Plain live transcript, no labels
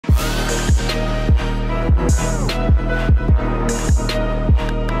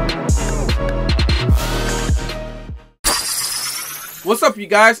What's up, you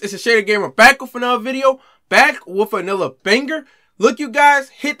guys? It's a Shader Gamer back with another video, back with another banger. Look, you guys,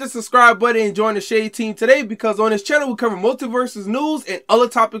 hit the subscribe button and join the Shade team today, because on this channel we cover MultiVersus news and other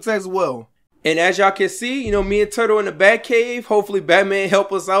topics as well. And as y'all can see, you know, me and Turtle in the Batcave. Hopefully Batman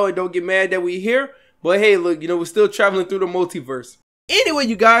help us out and don't get mad that we here. But hey, look, you know, we're still traveling through the multiverse. Anyway,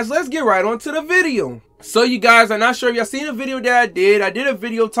 you guys, let's get right on to the video. So you guys, I'm not sure if y'all seen the video that I did. I did a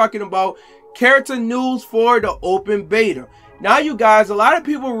video talking about character news for the open beta. Now, you guys, a lot of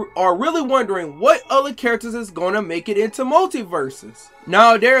people are really wondering what other characters is going to make it into MultiVersus.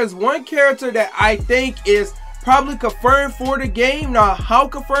 Now, there is one character that I think is probably confirmed for the game. Now, how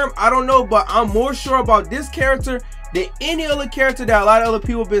confirmed, I don't know, but I'm more sure about this character than any other character that a lot of other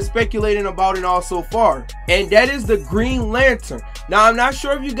people have been speculating about and all so far. And that is the Green Lantern. Now, I'm not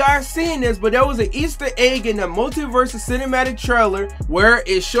sure if you guys seen this, but there was an Easter egg in the MultiVersus cinematic trailer where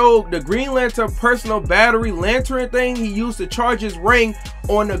it showed the Green Lantern personal battery lantern thing he used to charge his ring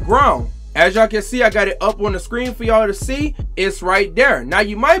on the ground. As y'all can see, I got it up on the screen for y'all to see. It's right there. Now,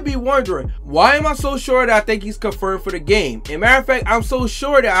 you might be wondering, why am I so sure that I think he's confirmed for the game? As a matter of fact, I'm so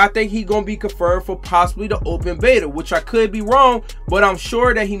sure that I think he's going to be confirmed for possibly the open beta, which I could be wrong, but I'm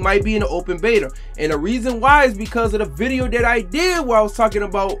sure that he might be in the open beta. And the reason why is because of the video that I did where I was talking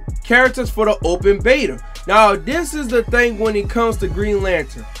about characters for the open beta. Now, this is the thing when it comes to Green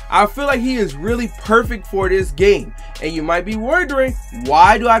Lantern. I feel like he is really perfect for this game. And you might be wondering,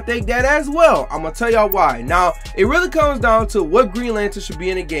 why do I think that as well? I'm going to tell y'all why. Now, it really comes down to what Green Lantern should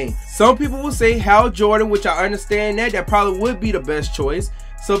be in the game. Some people will say Hal Jordan, which I understand that probably would be the best choice.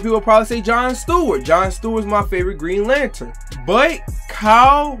 Some people probably say John Stewart. John Stewart's my favorite Green Lantern. But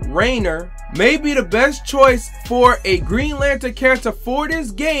Kyle Rayner may be the best choice for a Green Lantern character for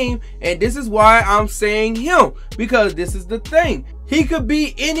this game, and this is why I'm saying him, because this is the thing. He could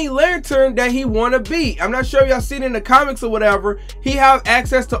be any lantern that he want to be. I'm not sure if y'all seen it in the comics or whatever. He have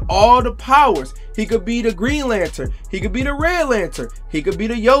access to all the powers. He could be the Green Lantern. He could be the Red Lantern. He could be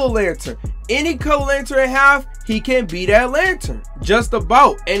the Yellow Lantern. Any color lantern I have, he can be that lantern. Just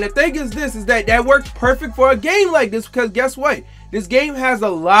about. And the thing is this, is that works perfect for a game like this, because guess what? This game has a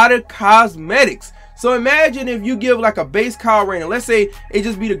lot of cosmetics. So imagine if you give like a base Kyle Rayner, let's say it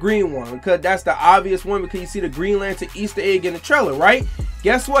just be the green one, because that's the obvious one, because you see the Green Lantern Easter egg in the trailer, right?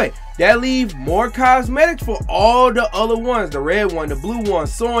 Guess what? That leaves more cosmetics for all the other ones, the red one, the blue one,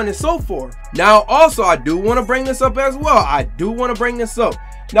 so on and so forth. Now, also, I do want to bring this up as well.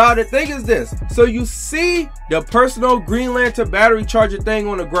 Now, the thing is this. So you see the personal Green Lantern battery charger thing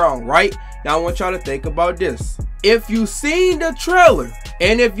on the ground, right? Now, I want y'all to think about this. If you seen the trailer,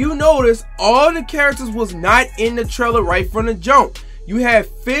 and if you notice, all the characters was not in the trailer right from the jump. You have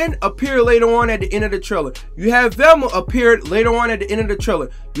Finn appear later on at the end of the trailer. You have Velma appeared later on at the end of the trailer.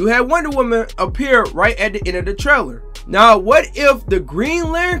 You have Wonder Woman appear right at the end of the trailer. Now, what if the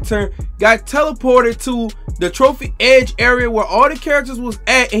Green Lantern got teleported to the Trophy Edge area where all the characters was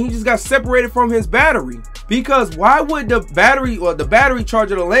at, and he just got separated from his battery? Because why would the battery, or the battery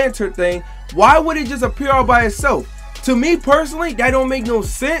charger, the lantern thing, why would it just appear all by itself? To me personally, that don't make no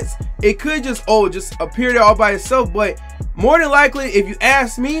sense. It could just appear there all by itself, but more than likely, if you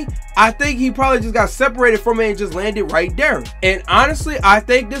ask me, I think he probably just got separated from it and just landed right there. And honestly, I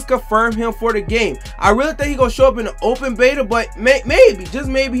think this confirmed him for the game. I really think he's gonna show up in the open beta, but maybe, just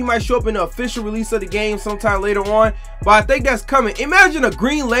maybe, he might show up in the official release of the game sometime later on. But I think that's coming. Imagine a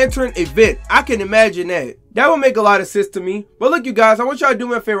Green Lantern event. I can imagine that. That would make a lot of sense to me. But look, you guys, I want y'all to do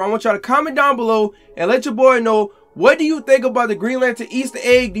me a favor. I want y'all to comment down below and let your boy know, what do you think about the Green Lantern Easter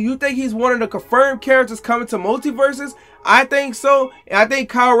egg? Do you think he's one of the confirmed characters coming to MultiVersus? I think so, and I think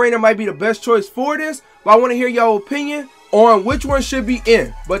Kyle Rayner might be the best choice for this, but I want to hear y'all opinion on which one should be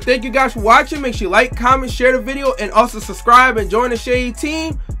in. But thank you guys for watching. Make sure you like, comment, share the video, and also subscribe and join the Shade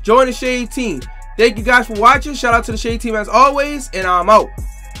team. Join the Shade team. Thank you guys for watching. Shout out to the Shade team as always, and I'm out.